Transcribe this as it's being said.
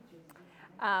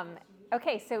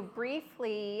Okay, so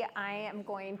briefly, I am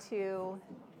going to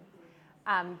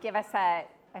give us a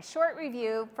short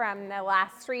review from the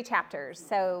last three chapters.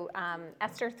 So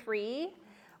Esther 3,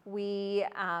 we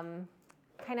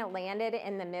kind of landed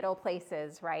in the middle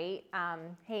places, right?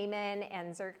 Haman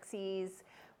and Xerxes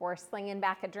were slinging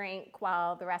back a drink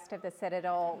while the rest of the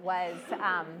citadel was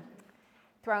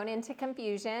thrown into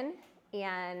confusion,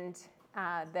 and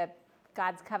the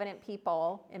God's covenant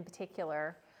people in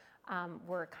particular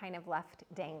were kind of left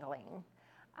dangling.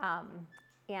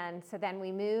 And so then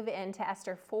we move into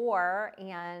Esther 4,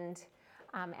 and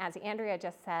as Andrea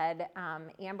just said,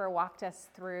 Amber walked us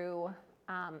through,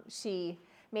 she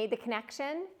made the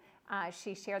connection,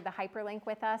 she shared the hyperlink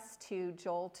with us to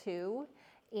Joel 2,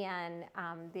 and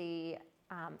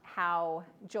how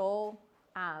Joel,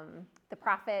 the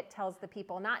prophet, tells the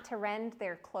people not to rend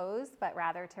their clothes, but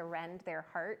rather to rend their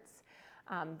hearts,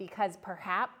 because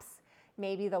perhaps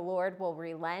maybe the Lord will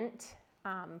relent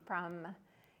from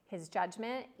his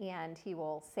judgment and he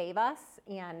will save us.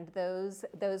 And those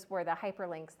were the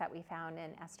hyperlinks that we found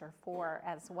in Esther 4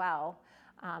 as well,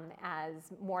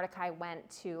 as Mordecai went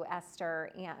to Esther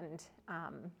and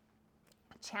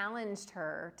challenged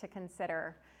her to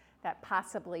consider that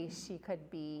possibly she could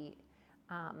be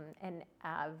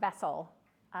a vessel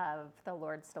of the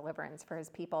Lord's deliverance for his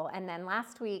people. And then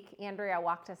last week, Andrea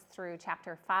walked us through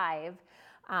chapter 5,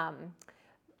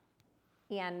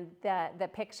 and the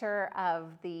picture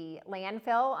of the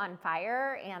landfill on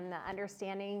fire and the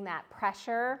understanding that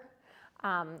pressure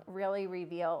really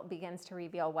begins to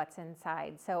reveal what's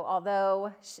inside. So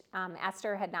although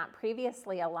Esther had not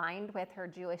previously aligned with her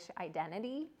Jewish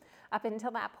identity, up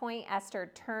until that point,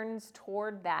 Esther turns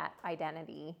toward that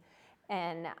identity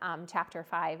in chapter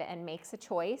 5 and makes a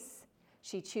choice.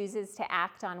 She chooses to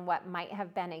act on what might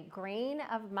have been a grain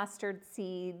of mustard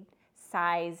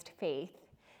seed-sized faith,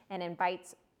 and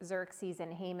invites Xerxes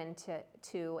and Haman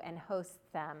to and hosts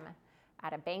them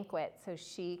at a banquet so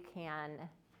she can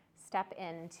step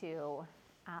into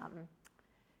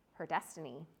her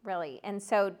destiny, really. And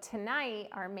so tonight,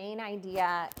 our main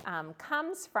idea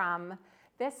comes from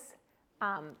this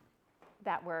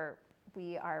that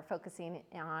we are focusing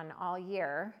on all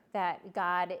year, that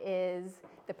God is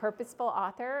the purposeful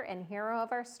author and hero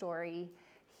of our story.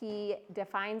 He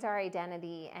defines our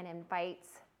identity and invites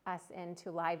us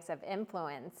into lives of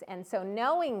influence. And so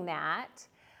knowing that,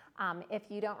 if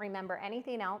you don't remember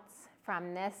anything else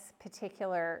from this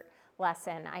particular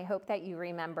lesson, I hope that you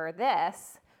remember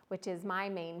this, which is my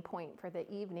main point for the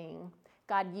evening.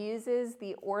 God uses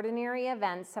the ordinary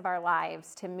events of our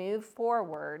lives to move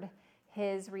forward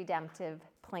his redemptive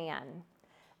plan.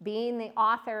 Being the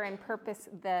author and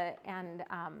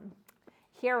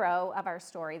hero of our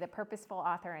story, the purposeful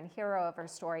author and hero of our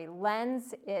story,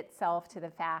 lends itself to the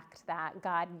fact that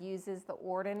God uses the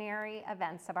ordinary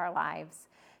events of our lives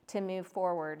to move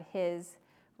forward his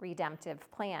redemptive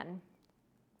plan.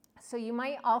 So you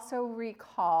might also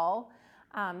recall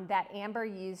that Amber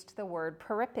used the word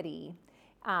peripety,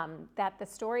 that the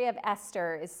story of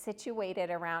Esther is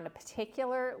situated around a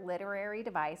particular literary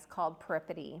device called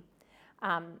peripety,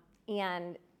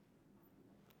 and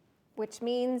which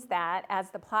means that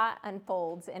as the plot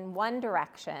unfolds in one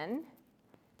direction,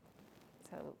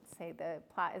 so say the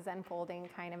plot is unfolding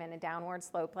kind of in a downward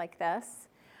slope like this,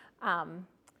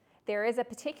 there is a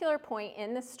particular point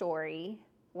in the story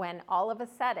when all of a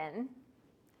sudden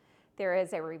there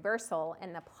is a reversal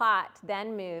and the plot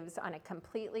then moves on a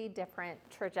completely different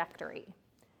trajectory.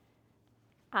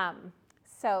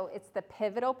 So it's the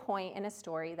pivotal point in a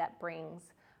story that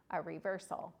brings a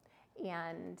reversal.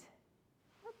 And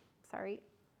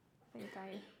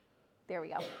there we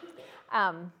go.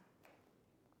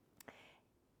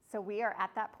 So we are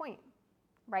at that point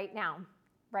right now,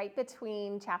 right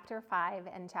between chapter 5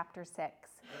 and chapter 6.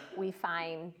 We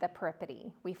find the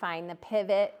peripety. We find the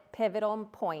pivotal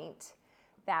point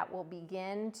that will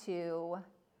begin to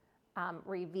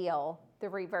reveal the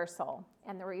reversal.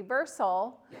 And the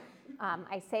reversal,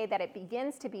 I say that it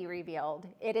begins to be revealed.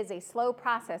 It is a slow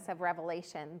process of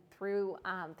revelation through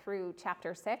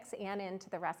chapter 6 and into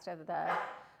the rest of the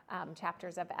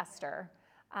chapters of Esther.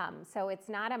 So it's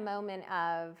not a moment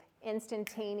of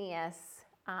instantaneous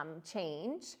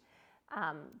change,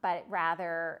 but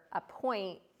rather a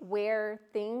point where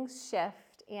things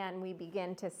shift and we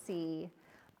begin to see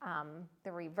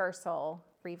the reversal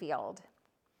revealed.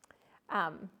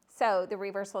 So the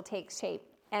reversal takes shape.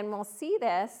 And we'll see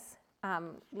this.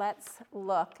 Let's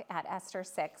look at Esther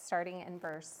 6, starting in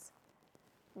verse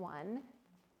 1.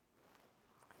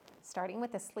 Starting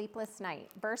with a sleepless night.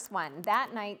 Verse 1,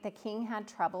 that night the king had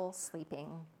trouble sleeping.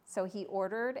 So he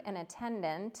ordered an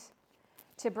attendant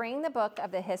to bring the book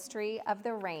of the history of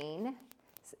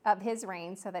his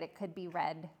reign so that it could be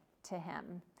read to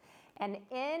him. And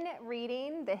in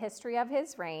reading the history of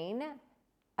his reign,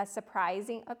 a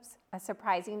surprising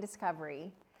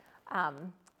discovery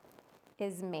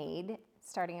is made.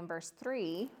 Starting in verse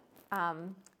 3,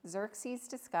 Xerxes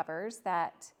discovers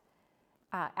that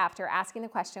after asking the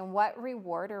question, what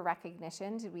reward or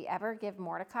recognition did we ever give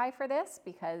Mordecai for this?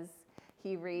 Because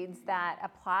he reads that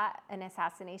an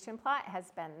assassination plot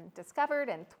has been discovered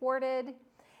and thwarted.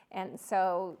 And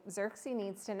so Xerxes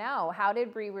needs to know, how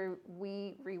did we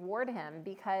reward him?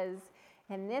 Because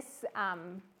in this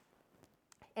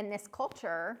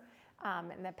culture,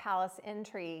 in the palace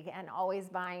intrigue and always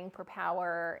vying for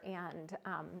power, and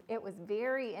it was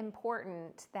very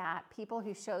important that people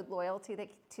who showed loyalty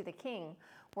to the king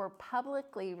were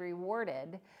publicly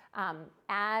rewarded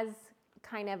as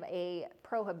kind of a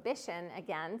prohibition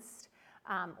against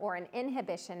or an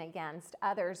inhibition against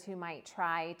others who might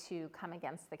try to come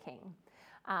against the king.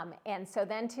 And so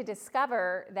then to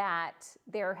discover that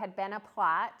there had been a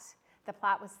plot, the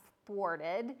plot was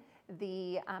thwarted,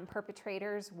 the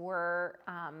perpetrators were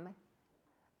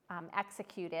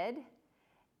executed,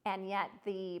 and yet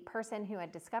the person who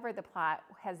had discovered the plot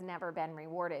has never been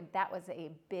rewarded. That was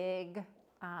a big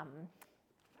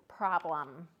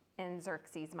problem in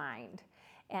Xerxes' mind.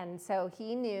 And so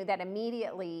he knew that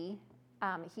immediately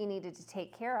he needed to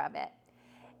take care of it.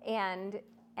 And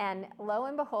lo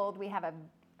and behold, we have an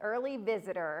early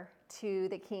visitor to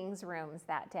the king's rooms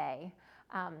that day.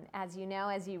 As you know,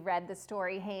 as you read the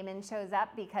story, Haman shows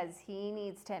up because he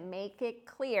needs to make it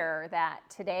clear that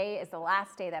today is the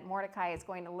last day that Mordecai is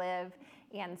going to live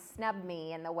and snub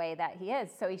me in the way that he is.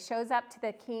 So he shows up to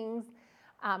the king's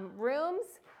rooms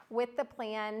with the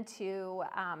plan to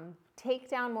take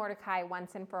down Mordecai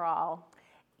once and for all.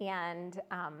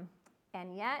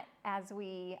 And yet, as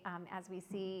we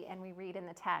see and we read in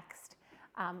the text,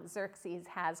 Xerxes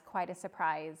has quite a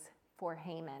surprise for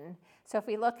Haman. So if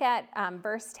we look at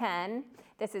verse 10,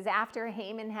 this is after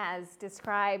Haman has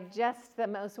described just the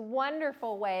most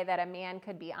wonderful way that a man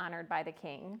could be honored by the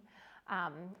king.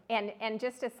 And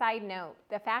just a side note,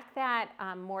 the fact that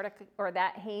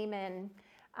Haman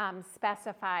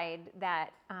specified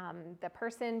that the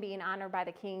person being honored by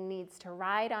the king needs to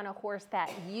ride on a horse that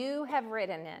you have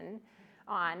ridden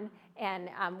on and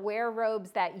wear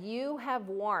robes that you have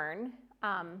worn.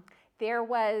 There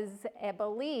was a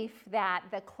belief that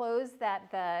the clothes that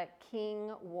the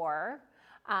king wore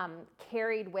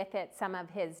carried with it some of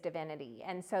his divinity.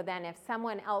 And so then if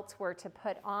someone else were to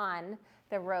put on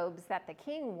the robes that the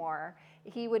king wore,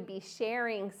 he would be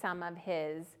sharing some of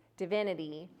his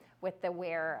divinity with the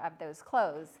wearer of those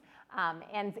clothes.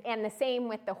 And the same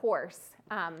with the horse.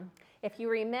 If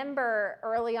you remember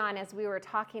early on as we were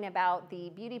talking about the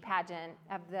beauty pageant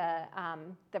of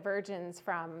the virgins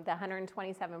from the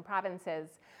 127 provinces,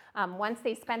 once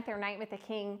they spent their night with the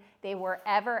king, they were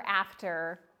ever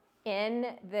after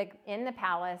in the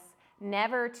palace,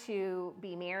 never to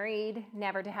be married,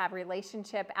 never to have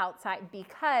relationship outside,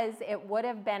 because it would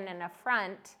have been an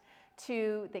affront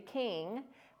to the king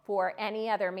for any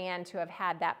other man to have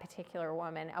had that particular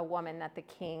woman, a woman that the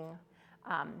king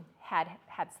had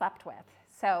slept with.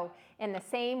 So in the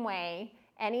same way,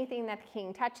 anything that the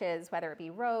king touches, whether it be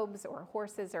robes or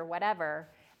horses or whatever,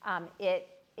 it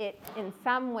in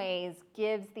some ways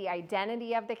gives the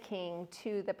identity of the king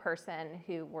to the person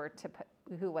who was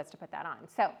to put that on.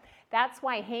 So that's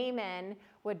why Haman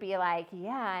would be like,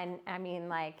 yeah, and I mean,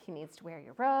 like, he needs to wear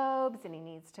your robes and he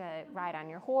needs to ride on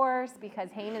your horse, because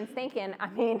Haman's thinking, I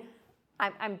mean,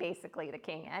 I'm basically the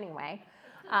king anyway.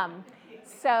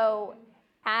 So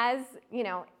as, you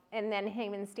know, and then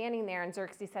Haman's standing there and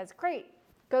Xerxes says, great,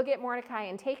 go get Mordecai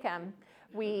and take him.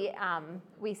 We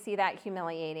see that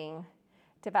humiliating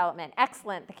development.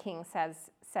 Excellent, the king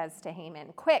says to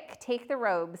Haman, quick, take the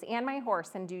robes and my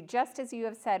horse and do just as you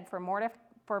have said for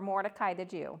Mordecai the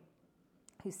Jew,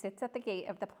 who sits at the gate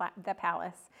of the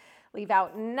palace. Leave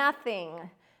out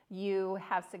nothing you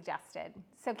have suggested.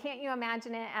 So can't you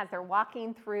imagine it as they're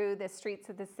walking through the streets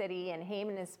of the city and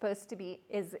Haman is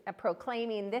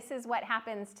proclaiming, this is what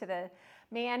happens to the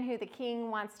man who the king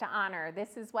wants to honor.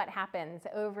 This is what happens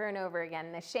over and over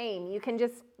again. The shame, you can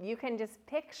just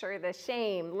picture the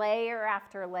shame, layer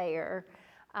after layer,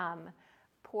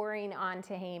 pouring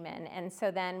onto Haman. And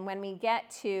so then when we get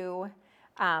to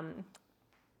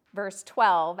verse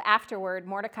 12, afterward,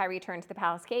 Mordecai returned to the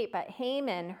palace gate, but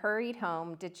Haman hurried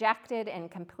home, dejected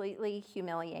and completely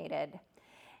humiliated.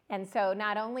 And so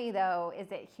not only, though,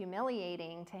 is it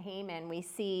humiliating to Haman, we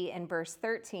see in verse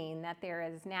 13 that there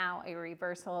is now a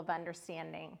reversal of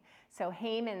understanding. So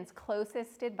Haman's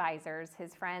closest advisors,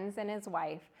 his friends and his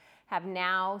wife, have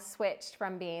now switched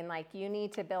from being like, you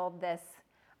need to build this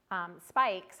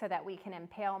spike so that we can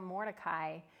impale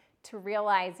Mordecai, to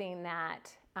realizing that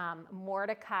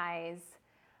Mordecai's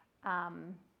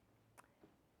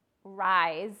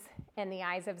rise in the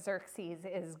eyes of Xerxes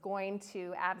is going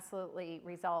to absolutely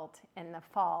result in the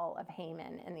fall of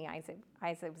Haman in the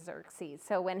eyes of Xerxes.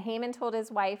 So when Haman told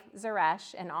his wife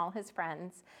Zeresh and all his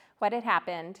friends what had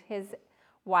happened, his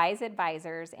wise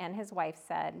advisors and his wife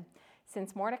said,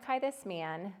 "Since Mordecai, this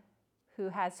man who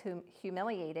has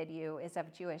humiliated you, is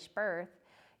of Jewish birth,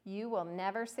 you will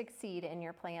never succeed in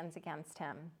your plans against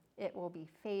him. It will be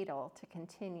fatal to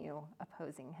continue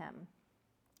opposing him."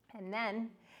 And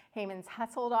then Haman's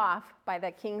hustled off by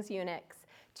the king's eunuchs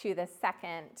to the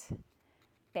second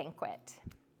banquet.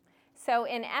 So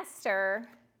in Esther,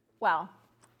 well,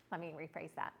 let me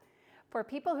rephrase that. For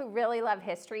people who really love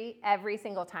history, every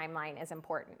single timeline is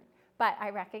important. But I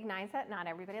recognize that not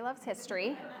everybody loves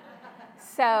history.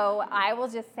 So I will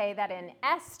just say that in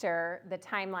Esther, the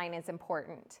timeline is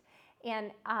important.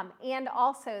 And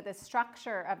also the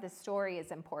structure of the story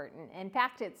is important. In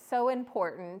fact, it's so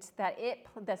important that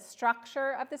the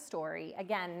structure of the story,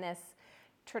 again, this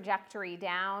trajectory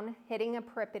down, hitting a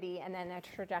peripety, and then a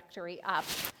trajectory up,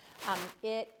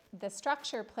 the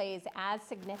structure plays as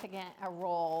significant a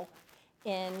role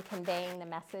in conveying the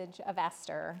message of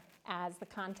Esther as the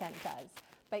content does.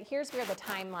 But here's where the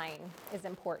timeline is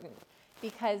important,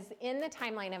 because in the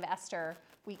timeline of Esther,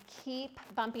 we keep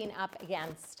bumping up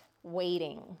against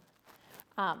waiting.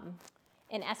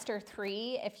 In Esther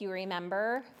 3, if you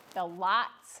remember, the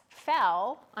lots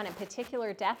fell on a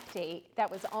particular death date that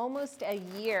was almost a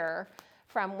year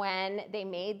from when they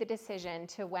made the decision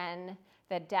to when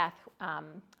the death,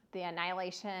 the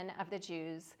annihilation of the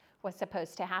Jews was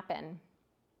supposed to happen.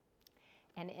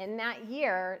 And in that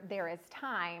year, there is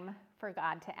time for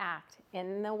God to act.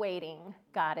 In the waiting,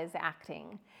 God is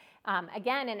acting.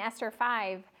 Again, in Esther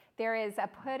 5, there is a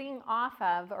putting off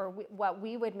of, or what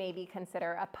we would maybe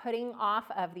consider a putting off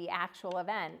of the actual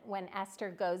event, when Esther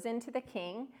goes into the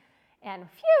king, and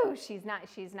phew, she's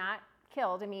not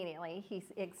killed immediately. He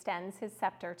extends his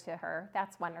scepter to her.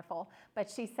 That's wonderful. But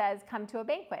she says, "Come to a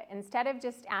banquet." Instead of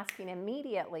just asking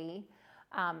immediately,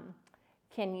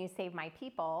 "Can you save my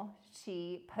people?"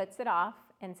 she puts it off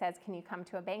and says, "Can you come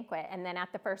to a banquet?" And then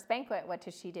at the first banquet, what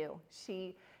does she do?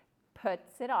 She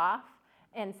puts it off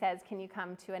and says, "Can you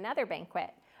come to another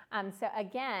banquet?" So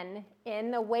again,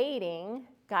 in the waiting,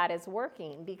 God is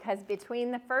working, because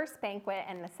between the first banquet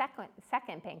and the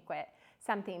second banquet,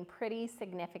 something pretty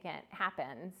significant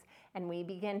happens, and we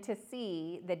begin to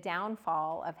see the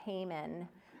downfall of Haman.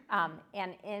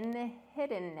 And in the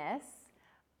hiddenness,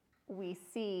 we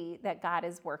see that God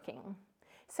is working.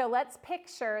 So let's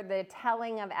picture the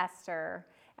telling of Esther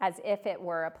as if it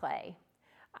were a play.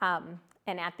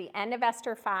 And at the end of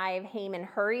Esther 5, Haman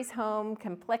hurries home,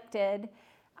 conflicted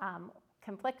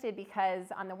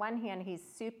because on the one hand, he's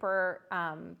super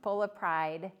full of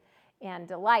pride and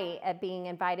delight at being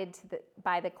invited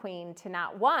by the queen to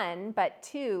not one, but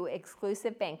two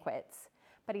exclusive banquets.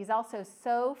 But he's also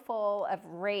so full of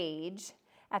rage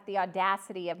at the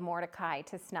audacity of Mordecai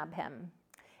to snub him.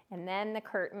 And then the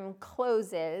curtain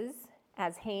closes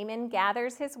as Haman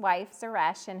gathers his wife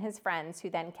Zeresh and his friends, who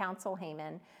then counsel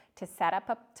Haman to set up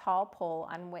a tall pole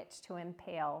on which to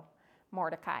impale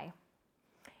Mordecai.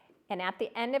 And at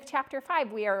the end of chapter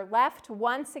 5, we are left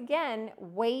once again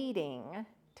waiting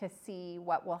to see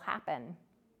what will happen.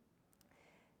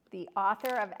 The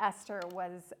author of Esther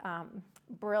was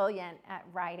brilliant at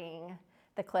writing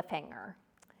the cliffhanger.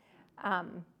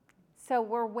 So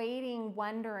we're waiting,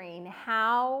 wondering,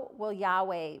 how will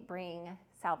Yahweh bring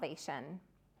salvation?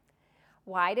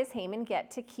 Why does Haman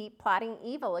get to keep plotting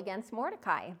evil against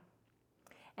Mordecai?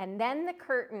 And then the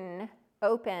curtain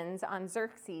opens on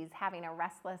Xerxes having a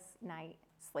restless night's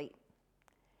sleep.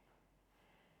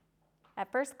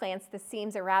 At first glance, this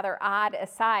seems a rather odd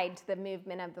aside to the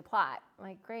movement of the plot.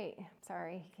 Like, great,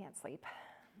 sorry, he can't sleep.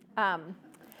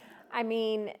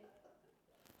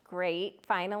 Great.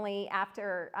 Finally,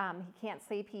 after he can't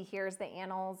sleep, he hears the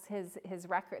annals, the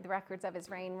records of his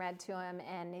reign read to him,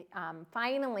 and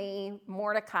finally,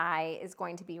 Mordecai is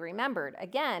going to be remembered.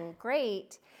 Again,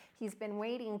 great. He's been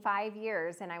waiting 5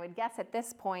 years, and I would guess at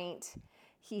this point,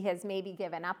 he has maybe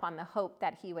given up on the hope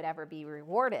that he would ever be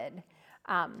rewarded.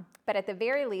 But at the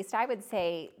very least, I would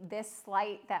say this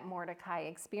slight that Mordecai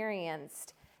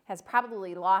experienced has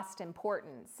probably lost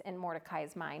importance in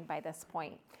Mordecai's mind by this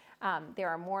point. There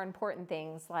are more important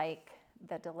things like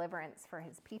the deliverance for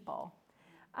his people.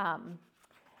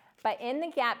 But in the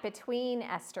gap between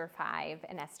Esther 5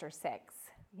 and Esther 6,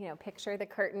 picture the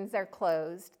curtains are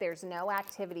closed. There's no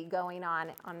activity going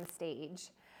on the stage.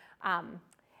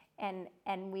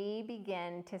 And we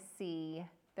begin to see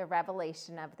the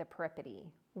revelation of the peripety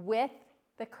with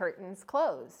the curtains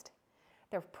closed.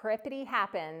 The peripety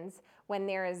happens when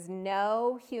there is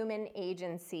no human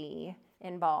agency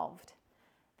involved.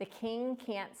 The king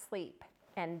can't sleep,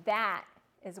 and that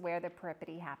is where the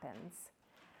peripety happens.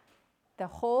 The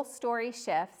whole story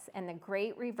shifts, and the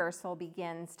great reversal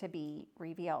begins to be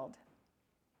revealed.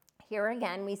 Here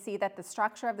again, we see that the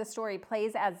structure of the story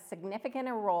plays as significant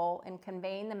a role in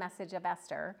conveying the message of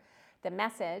Esther, the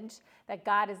message that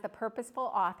God is the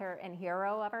purposeful author and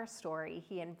hero of our story.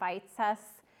 He invites us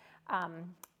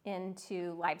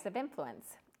into lives of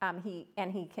influence. He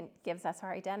gives us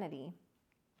our identity.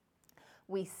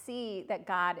 We see that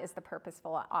God is the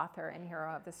purposeful author and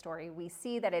hero of the story. We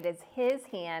see that it is his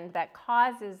hand that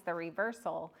causes the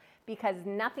reversal because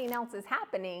nothing else is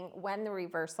happening when the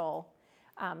reversal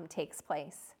takes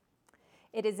place.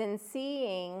 It is in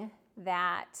seeing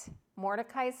that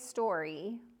Mordecai's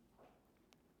story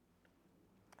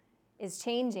is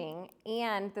changing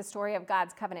and the story of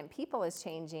God's covenant people is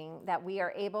changing that we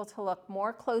are able to look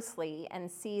more closely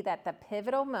and see that the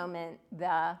pivotal moment,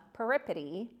 the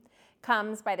peripety,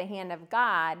 comes by the hand of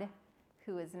God,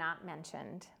 who is not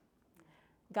mentioned.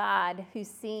 God, who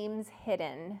seems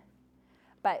hidden,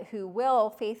 but who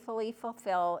will faithfully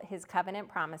fulfill his covenant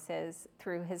promises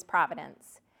through his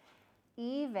providence,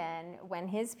 even when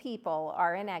his people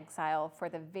are in exile for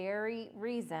the very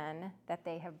reason that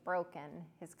they have broken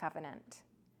his covenant.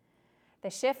 The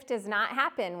shift does not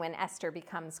happen when Esther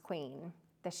becomes queen.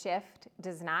 The shift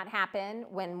does not happen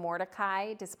when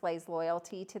Mordecai displays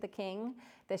loyalty to the king.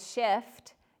 The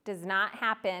shift does not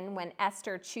happen when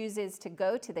Esther chooses to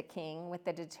go to the king with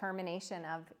the determination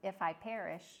of, if I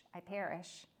perish, I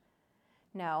perish.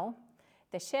 No,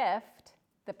 the shift,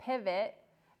 the pivot,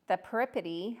 the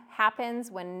peripety happens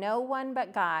when no one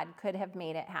but God could have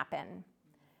made it happen.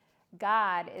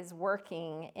 God is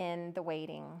working in the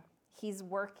waiting. He's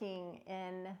working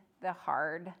in the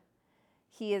hard.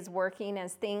 He is working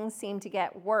as things seem to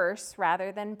get worse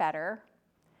rather than better.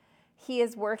 He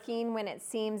is working when it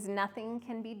seems nothing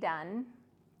can be done.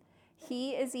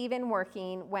 He is even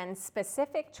working when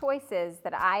specific choices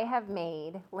that I have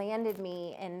made landed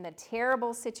me in the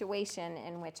terrible situation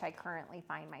in which I currently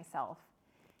find myself.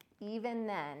 Even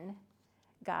then,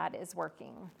 God is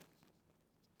working.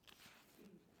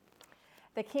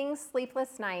 The king's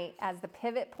sleepless night as the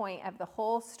pivot point of the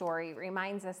whole story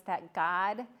reminds us that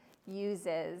God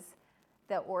uses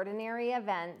the ordinary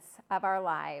events of our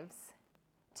lives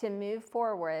to move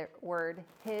forward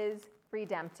his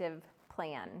redemptive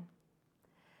plan.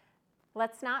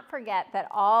 Let's not forget that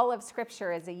all of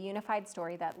Scripture is a unified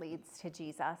story that leads to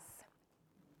Jesus.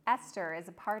 Esther is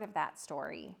a part of that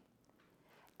story.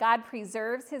 God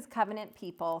preserves his covenant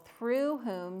people through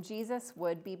whom Jesus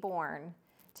would be born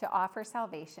to offer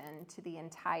salvation to the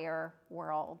entire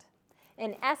world.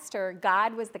 In Esther,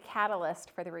 God was the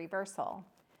catalyst for the reversal.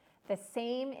 The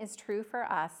same is true for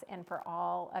us and for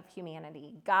all of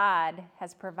humanity. God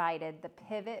has provided the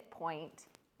pivot point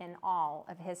in all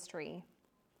of history.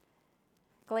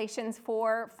 Galatians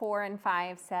 4 and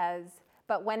 5 says,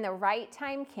 "But when the right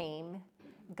time came,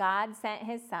 God sent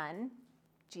his son,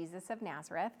 Jesus of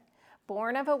Nazareth,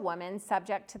 born of a woman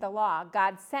subject to the law.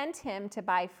 God sent him to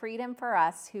buy freedom for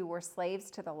us who were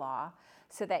slaves to the law,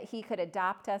 so that he could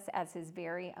adopt us as his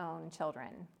very own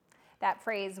children." That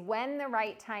phrase, when the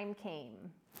right time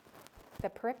came, the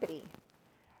peripety,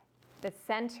 the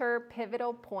center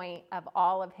pivotal point of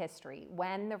all of history,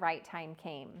 when the right time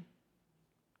came.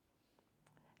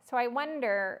 So I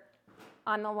wonder,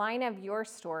 on the line of your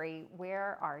story,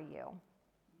 where are you?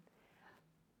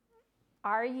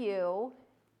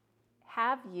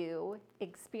 Have you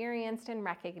experienced and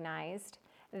recognized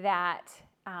that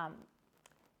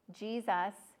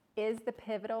Jesus is the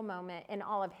pivotal moment in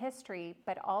all of history,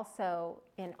 but also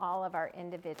in all of our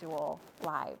individual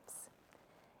lives?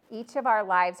 Each of our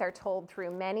lives are told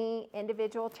through many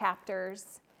individual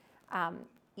chapters.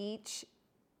 Each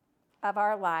of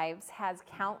our lives has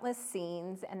countless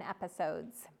scenes and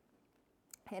episodes.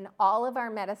 And all of our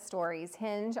meta stories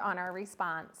hinge on our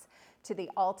response to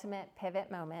the ultimate pivot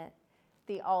moment,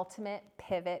 the ultimate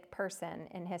pivot person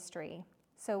in history.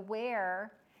 So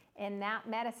where in that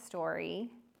meta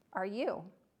story are you?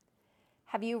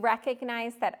 Have you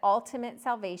recognized that ultimate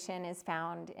salvation is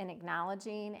found in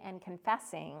acknowledging and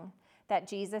confessing that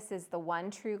Jesus is the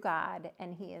one true God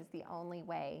and he is the only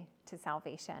way to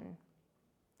salvation.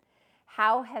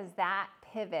 How has that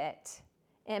pivot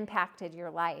impacted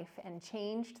your life and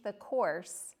changed the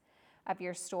course of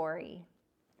your story?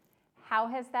 How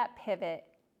has that pivot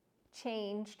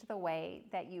changed the way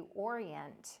that you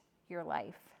orient your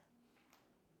life?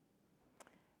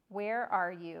 Where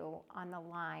are you on the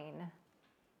line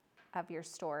of your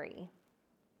story?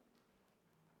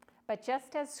 But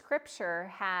just as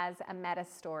Scripture has a meta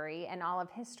story and all of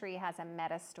history has a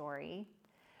meta story,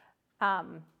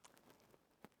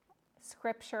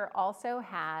 Scripture also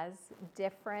has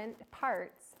different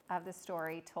parts of the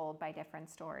story told by different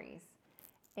stories.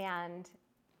 And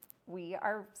we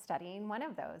are studying one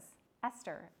of those,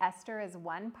 Esther. Esther is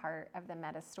one part of the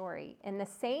meta story. In the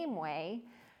same way,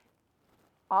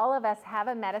 all of us have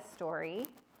a meta story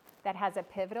that has a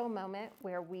pivotal moment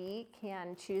where we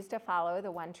can choose to follow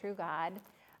the one true God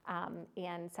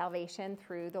and salvation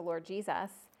through the Lord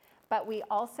Jesus. But we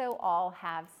also all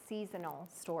have seasonal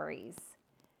stories.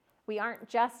 We aren't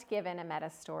just given a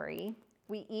meta story.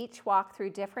 We each walk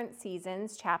through different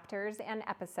seasons, chapters, and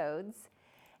episodes.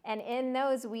 And in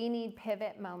those, we need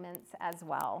pivot moments as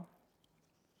well.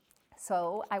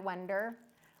 So I wonder,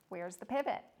 where's the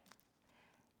pivot?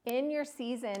 In your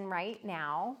season right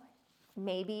now,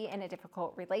 maybe in a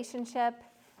difficult relationship,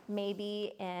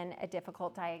 maybe in a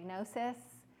difficult diagnosis,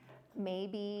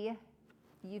 maybe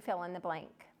you fill in the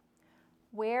blank.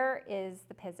 Where is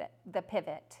the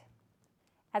pivot?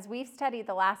 As we've studied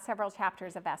the last several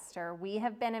chapters of Esther, we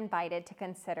have been invited to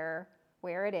consider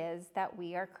where it is that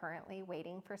we are currently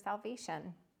waiting for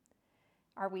salvation.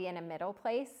 Are we in a middle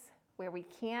place where we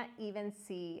can't even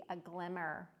see a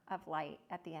glimmer of light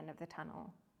at the end of the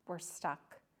tunnel? We're stuck.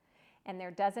 And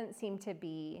there doesn't seem to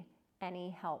be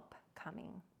any help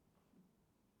coming.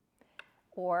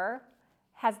 Or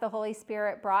has the Holy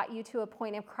Spirit brought you to a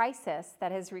point of crisis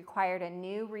that has required a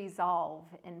new resolve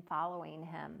in following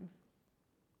him?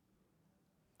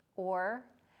 Or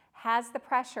has the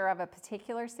pressure of a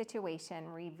particular situation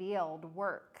revealed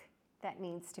work that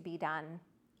needs to be done?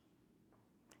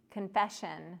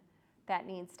 Confession that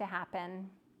needs to happen?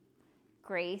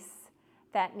 Grace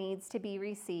that needs to be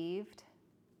received?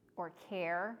 Or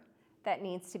care that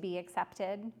needs to be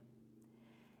accepted?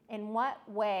 In what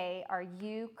way are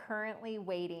you currently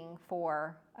waiting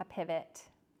for a pivot?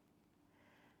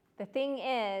 The thing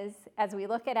is, as we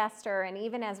look at Esther and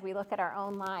even as we look at our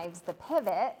own lives, the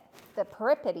pivot, the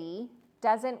peripety,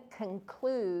 doesn't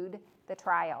conclude the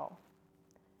trial.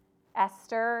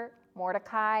 Esther,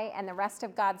 Mordecai, and the rest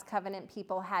of God's covenant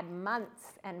people had months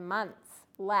and months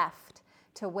left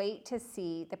to wait to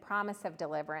see the promise of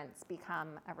deliverance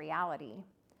become a reality.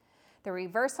 The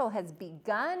reversal has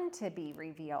begun to be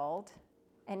revealed,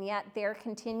 and yet there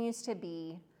continues to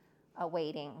be a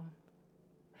waiting.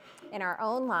 In our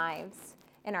own lives,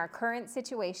 in our current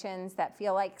situations that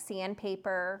feel like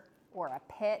sandpaper or a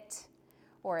pit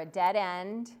or a dead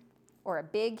end or a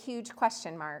big, huge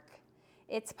question mark,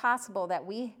 it's possible that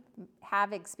we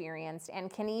have experienced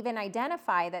and can even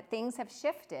identify that things have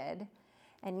shifted,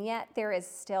 and yet there is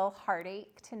still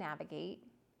heartache to navigate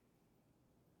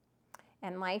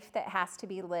and life that has to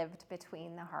be lived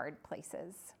between the hard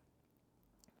places.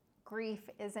 Grief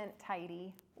isn't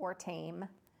tidy or tame.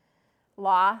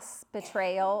 Loss,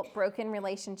 betrayal, broken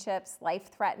relationships,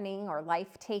 life-threatening or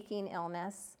life-taking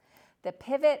illness. The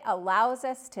pivot allows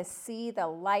us to see the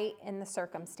light in the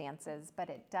circumstances, but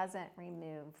it doesn't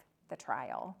remove the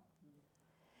trial.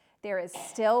 There is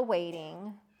still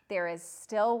waiting. There is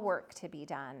still work to be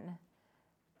done.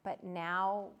 But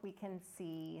now we can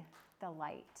see the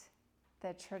light.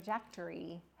 The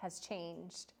trajectory has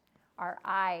changed. Our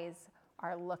eyes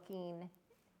are looking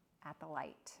at the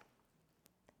light.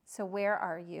 So where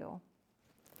are you?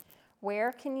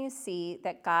 Where can you see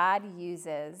that God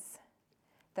uses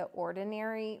the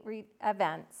ordinary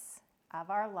events of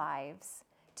our lives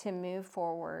to move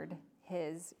forward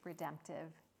his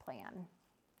redemptive plan?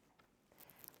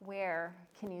 Where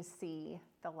can you see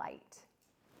the light?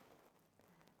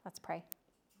 Let's pray.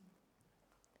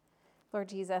 Lord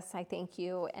Jesus, I thank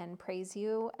you and praise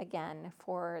you again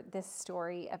for this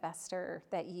story of Esther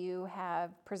that you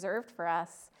have preserved for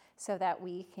us so that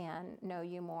we can know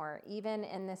you more. Even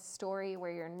in this story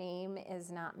where your name is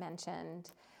not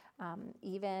mentioned,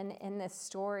 even in this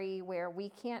story where we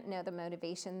can't know the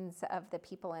motivations of the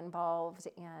people involved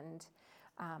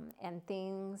and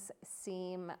things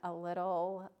seem a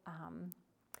little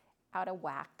out of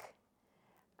whack.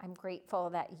 I'm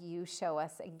grateful that you show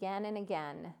us again and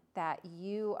again that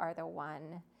you are the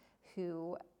one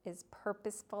who is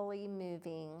purposefully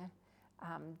moving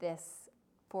this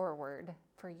forward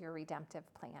for your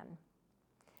redemptive plan.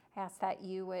 I ask that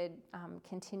you would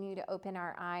continue to open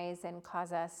our eyes and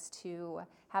cause us to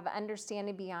have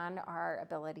understanding beyond our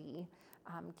ability.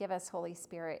 Give us, Holy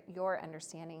Spirit, your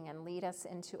understanding and lead us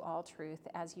into all truth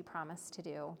as you promised to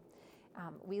do.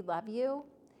 We love you,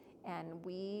 and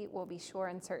we will be sure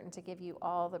and certain to give you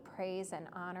all the praise and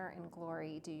honor and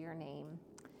glory due your name.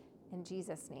 In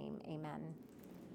Jesus' name, amen.